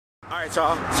Alright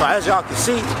y'all, so as y'all can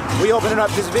see, we opening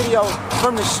up this video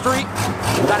from the street.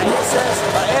 We got an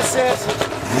SS.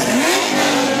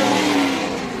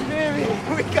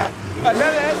 We got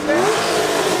another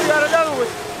SS. We got another one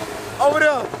over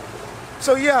there.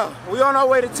 So yeah, we on our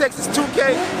way to Texas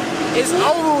 2K. It's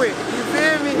over with, you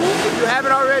feel me? If you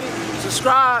haven't already,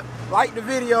 subscribe, like the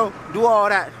video, do all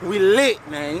that. We lit,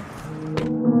 man.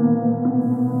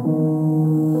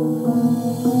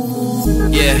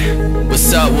 Yeah,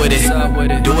 what's up with it?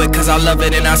 Do it cause I love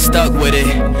it and I stuck with it.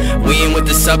 We ain't with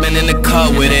the subbing in the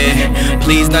cut with it.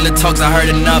 Please none of the talks, I heard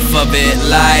enough of it.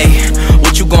 Like,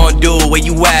 what you gonna do? Where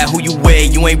you at? Who you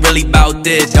with? You ain't really about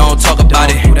this, don't talk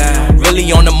about it. Really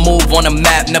on the move, on the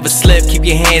map, never slip. Keep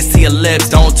your hands to your lips,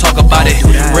 don't talk about it.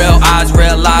 Real eyes,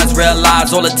 real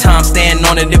lives all the time. Stand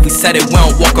on it, if we said it, we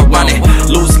don't walk around it.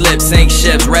 Loose lips, sink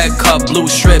ships, red cup, blue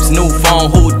strips. New phone,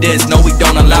 who this? No, we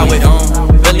don't allow it.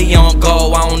 Really on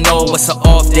go, I don't know what's an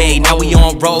off day. Now we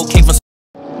on road, came from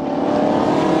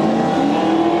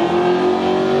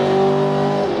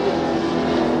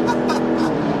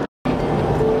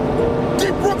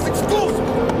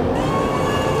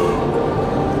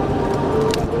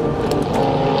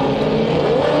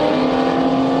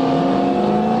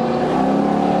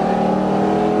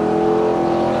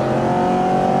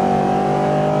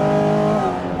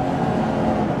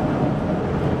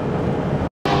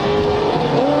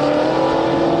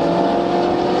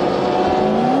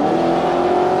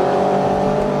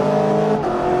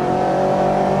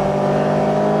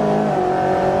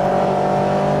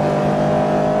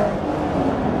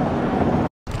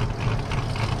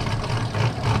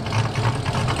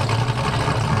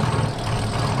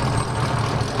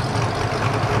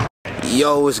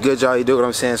Yo, what's good, y'all? You do what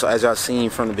I'm saying? So as y'all seen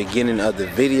from the beginning of the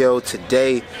video,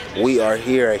 today we are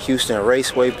here at Houston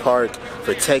Raceway Park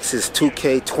for Texas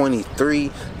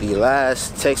 2K23, the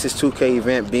last Texas 2K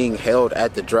event being held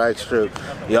at the drag strip.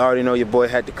 You already know your boy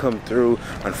had to come through.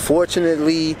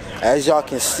 Unfortunately, as y'all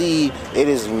can see, it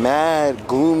is mad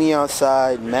gloomy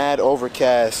outside, mad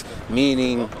overcast,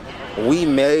 meaning we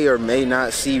may or may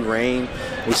not see rain.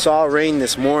 We saw rain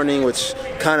this morning, which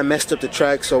kind of messed up the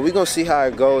track, so we're gonna see how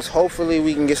it goes. Hopefully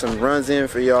we can get some runs in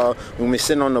for y'all. We've been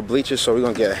sitting on the bleachers, so we're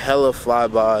gonna get hella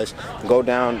flybys, go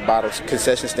down by the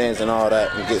concession stands and all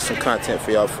that, and get some content for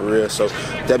y'all for real. So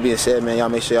with that being said, man, y'all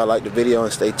make sure y'all like the video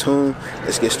and stay tuned.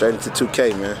 Let's get straight into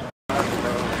 2K, man.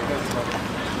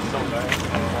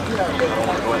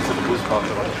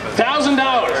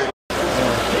 $1,000.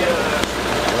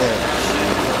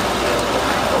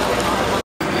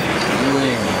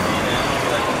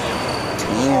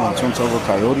 Twin Turbo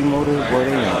Coyote motor, boy,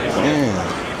 they ain't playing.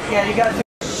 Yeah, you got to.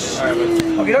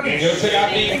 Okay. Go check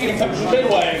out the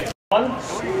midway.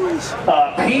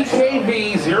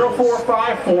 PKV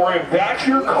 0454, if that's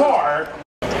your car.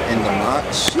 In the lot?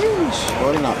 Sheesh.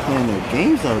 Boy, they're not playing their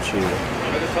games out here.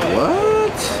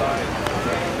 What?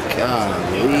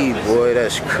 Golly, boy,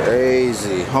 that's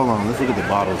crazy. Hold on, let's look at the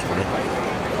bottles, bro.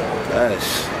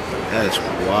 That's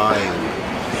wild.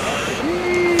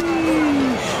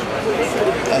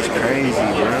 That's crazy,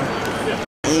 bro.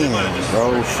 Damn,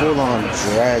 bro. Full on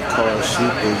drag car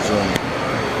super joint.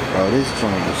 Bro, this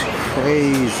joint is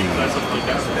crazy.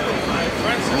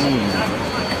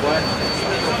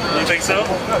 You think so?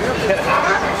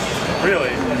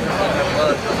 Really?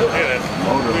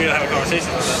 We're gonna have a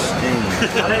conversation.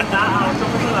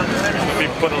 We'll be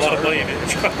putting a lot of money in it.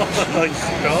 Like,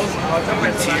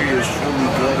 interior is fully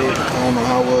gutted. I don't know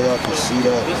how well y'all can see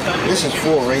that. This is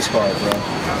full race car, bro.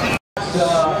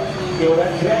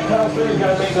 That jet coaster is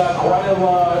going to make quite a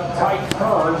tight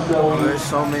turn. So there's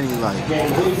so many like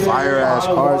fire-ass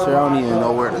cars here. I don't even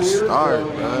know where to start,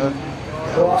 bro.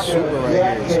 The super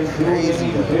right here is crazy,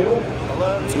 though.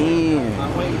 Damn.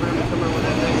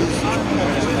 This is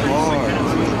hard.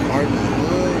 Carbon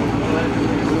hood.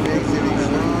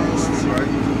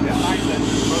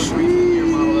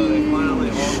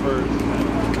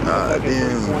 God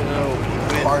damn.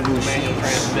 Carbon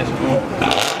seats.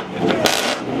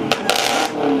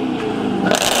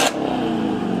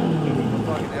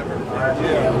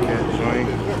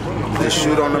 Just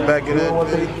shoot on the back of that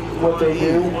thing. What they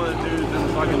do.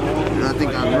 I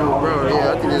think I know, bro.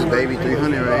 Yeah, I think this baby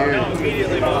 300 right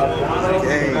here.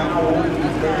 Dang.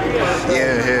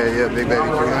 Yeah, big baby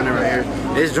 300 right here.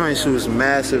 This joint shoots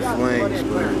massive flames,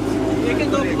 bro. It can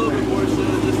go a little bit more, so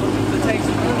just take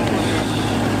some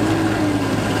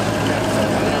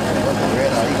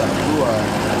red eye, you got blue eye.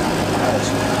 That's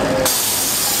crazy.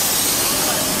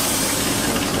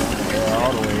 Yeah,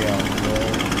 all the way out, bro.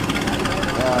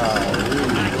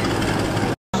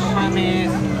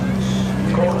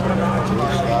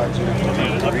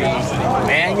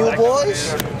 Manual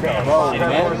boys?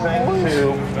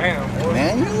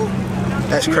 Manual?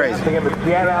 That's crazy.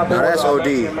 Now that's OD.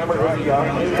 Damn,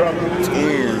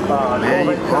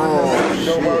 man. Oh,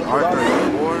 shit.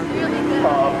 R34?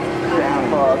 Damn,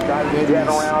 bro.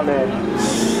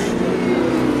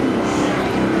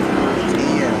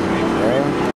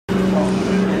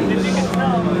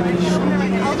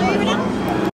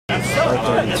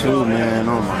 R32, man.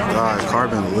 Oh my god.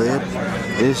 Carbon lip.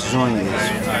 This joint is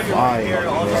fire,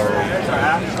 bro.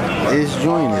 This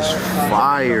joint is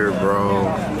fire, bro.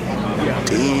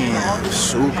 Damn,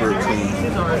 super clean.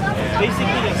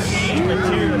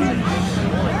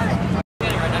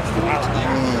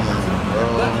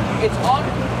 It's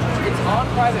on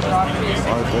private property.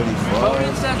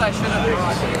 Bowden says I should have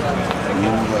brought it.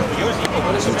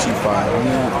 GT5 on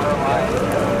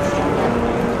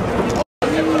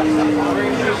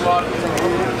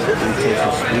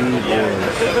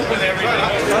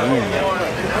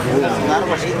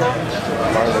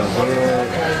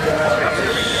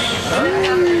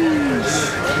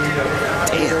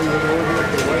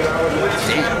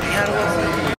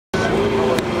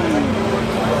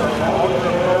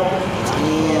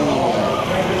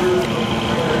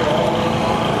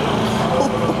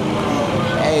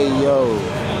Hey, yo.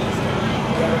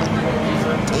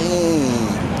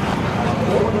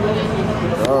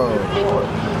 Bro.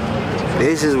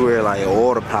 This is where like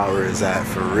all the power is at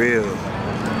for real.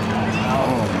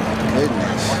 Oh my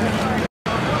goodness.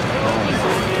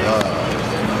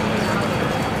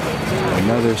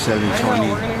 Another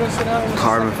 720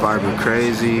 carbon fiber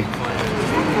crazy.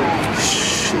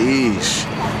 Sheesh.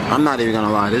 I'm not even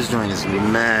gonna lie, this joint is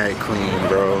mad clean,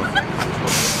 bro.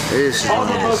 This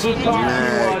joint is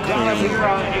mad clean.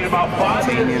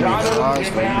 Titanium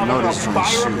exhaust, but you know this joint's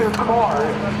shooting.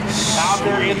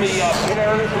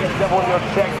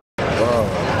 Bro,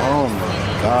 oh my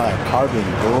god, carbon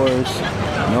doors,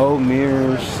 no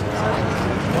mirrors.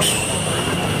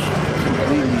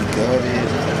 Completely gutted.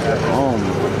 Oh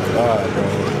my god, bro.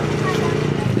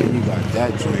 Then you got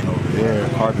that joint over there,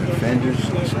 carbon fenders.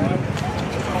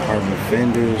 Carbon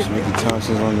fenders, Mickey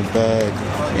Thompson's on the back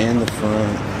and the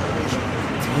front.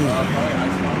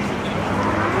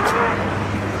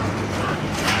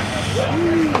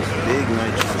 Big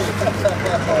nitrous.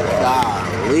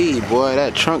 Golly, boy,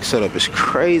 that trunk setup is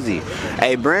crazy.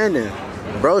 Hey, Brandon,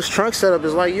 bro's trunk setup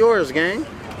is like yours, gang.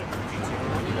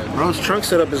 Bro's trunk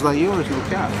setup is like yours, no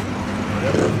cap.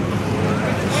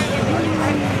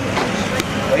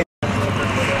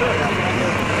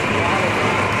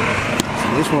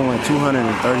 This one went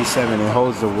 237 and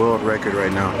holds the world record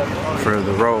right now for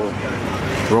the roll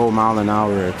mile an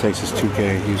hour at Texas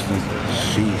 2K Houston.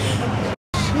 Sheesh.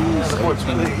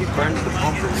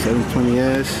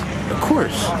 720S, of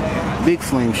course. Big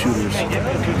flame shooters.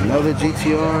 Another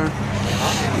GTR.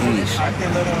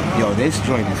 Sheesh. Yo, this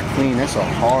joint is clean. That's a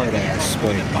hard ass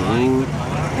spec, dude.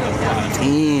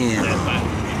 Damn.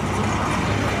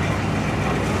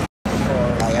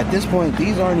 At this point,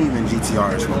 these aren't even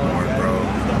GTRs no more, bro.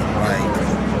 Like,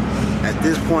 at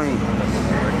this point,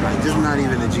 like, this is not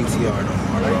even a GTR no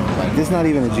more, bro. Like, this is not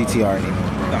even a GTR anymore,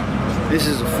 bro. This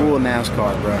is a full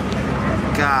NASCAR, bro.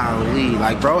 Golly.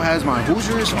 Like, bro has my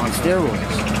Hoosiers on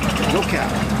steroids. No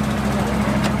cap.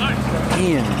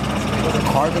 Damn. The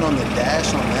carbon on the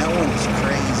dash on that one is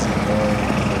crazy, bro.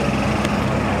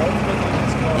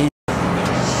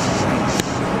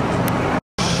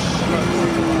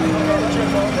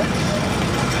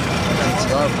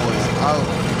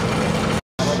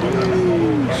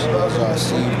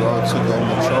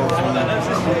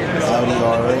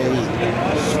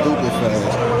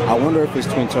 I wonder if it's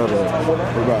twin turbo.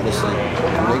 We're about to see.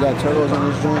 They got turbos on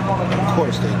this joint? Of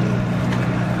course they do.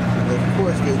 Of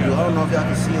course they do. I don't know if y'all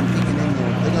can see them peeking in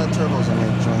there. They got turbos on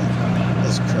that joint.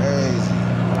 That's crazy.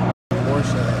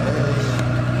 Porsche S.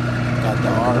 Got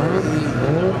the RE.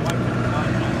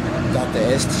 Got the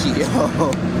STO.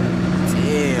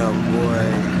 Damn, boy.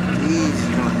 These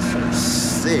joints are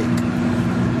sick.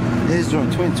 This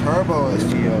joint twin turbo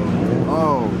STO.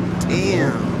 Oh,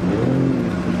 damn.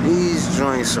 These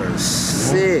joints are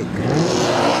sick.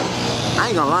 I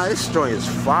ain't gonna lie, this joint is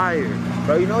fire.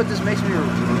 Bro, you know what this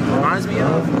reminds me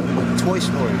of? Toy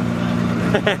Story.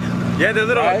 Yeah, the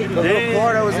little, right? The little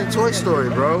car that was in Toy Story,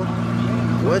 bro.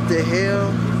 What the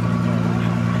hell?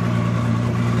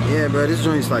 Yeah, bro, this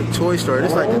joint's like Toy Story.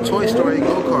 This is like the Toy Story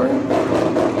go-kart.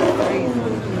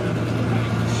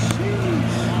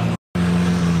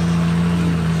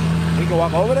 We can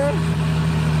walk over there?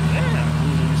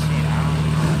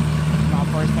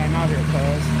 First time out here,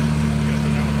 cuz.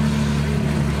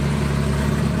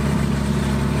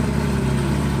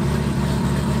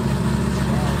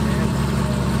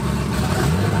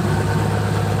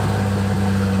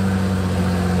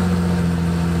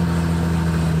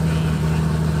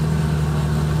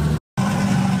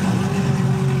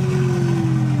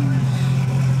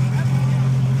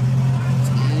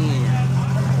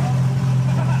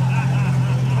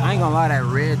 gonna lie, that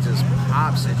red just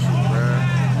pops at you, bro.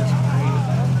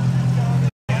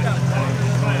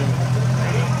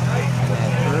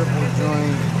 That purple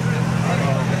joint.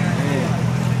 Man.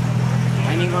 I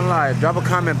ain't even gonna lie. Drop a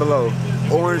comment below.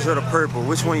 Orange or the purple?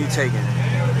 Which one you taking?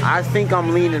 I think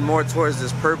I'm leaning more towards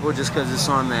this purple just because it's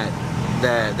on that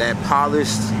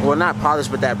polished, well not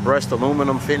polished, but that brushed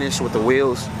aluminum finish with the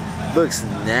wheels. Looks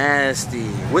nasty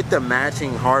with the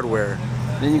matching hardware.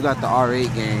 Then you got the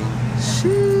R8 gang.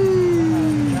 Sheesh.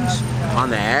 On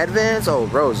the Advance, oh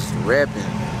bro, it's repping.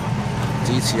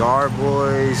 GTR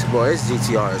boys, boy, it's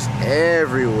GTRs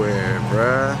everywhere,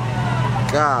 bruh.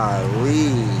 Golly.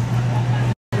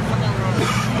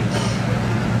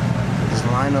 This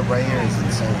lineup right here is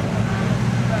insane.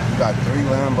 You got 3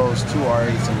 Lambos, 2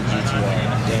 R8s, and a GTR.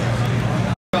 Damn.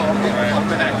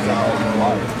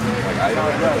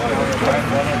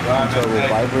 With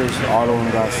Vipers, all of them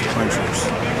got sequentials.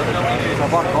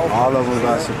 All of them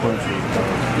got sequentials, bro.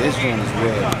 This one is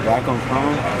red. Black on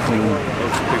chrome, clean.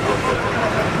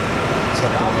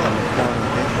 Except the one in the corner,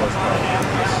 big horsepower.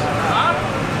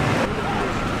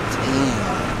 Damn.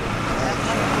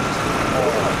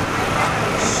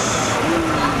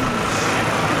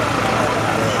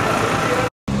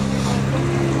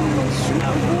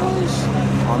 Super Boys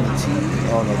on the T.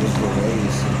 Oh no, this will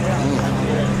raise.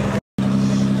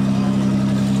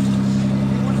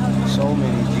 So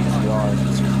many GTRs,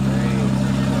 it's crazy.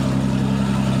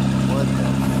 What the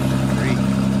freak?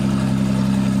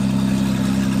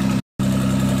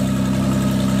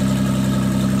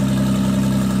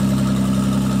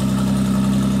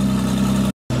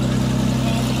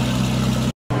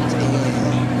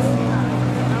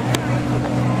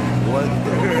 What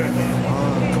the fuck?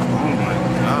 Oh my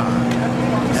god.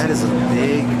 That is a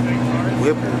big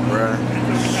Whipple, bruh.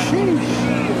 Sheesh.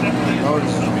 Oh,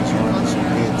 this is running some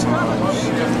good times.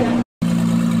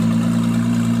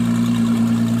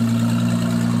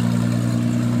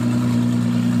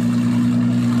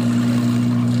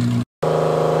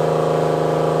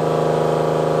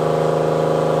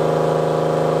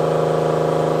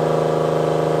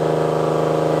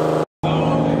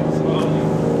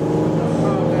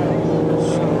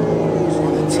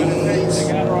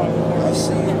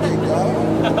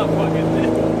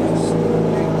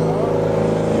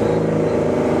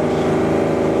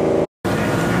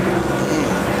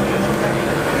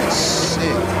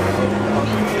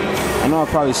 I know I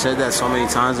probably said that so many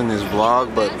times in this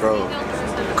vlog, but bro,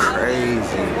 crazy,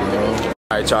 bro.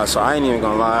 Alright y'all, so I ain't even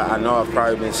gonna lie, I know I've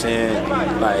probably been saying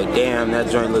like, damn, that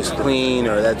joint looks clean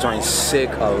or that joint's sick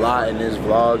a lot in this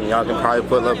vlog, and y'all can probably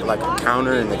put up like a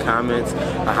counter in the comments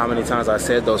of how many times I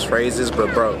said those phrases,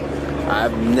 but bro,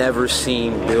 I've never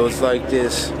seen builds like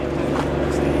this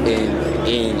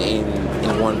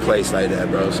in one place like that,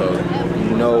 bro. So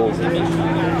you know,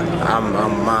 I'm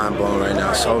mind blown right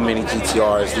now. So many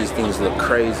GTRs, these things look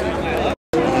crazy.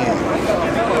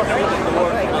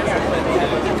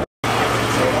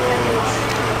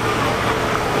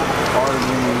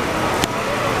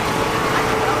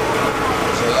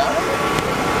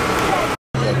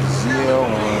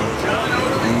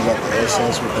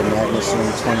 With the Magnuson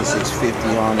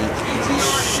 2650 on it.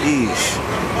 Sheesh.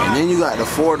 And then you got the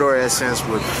 4-door Essence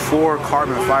with 4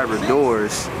 carbon fiber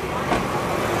doors.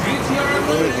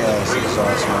 Big ass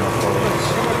exhaust manifolds.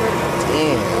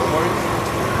 Damn.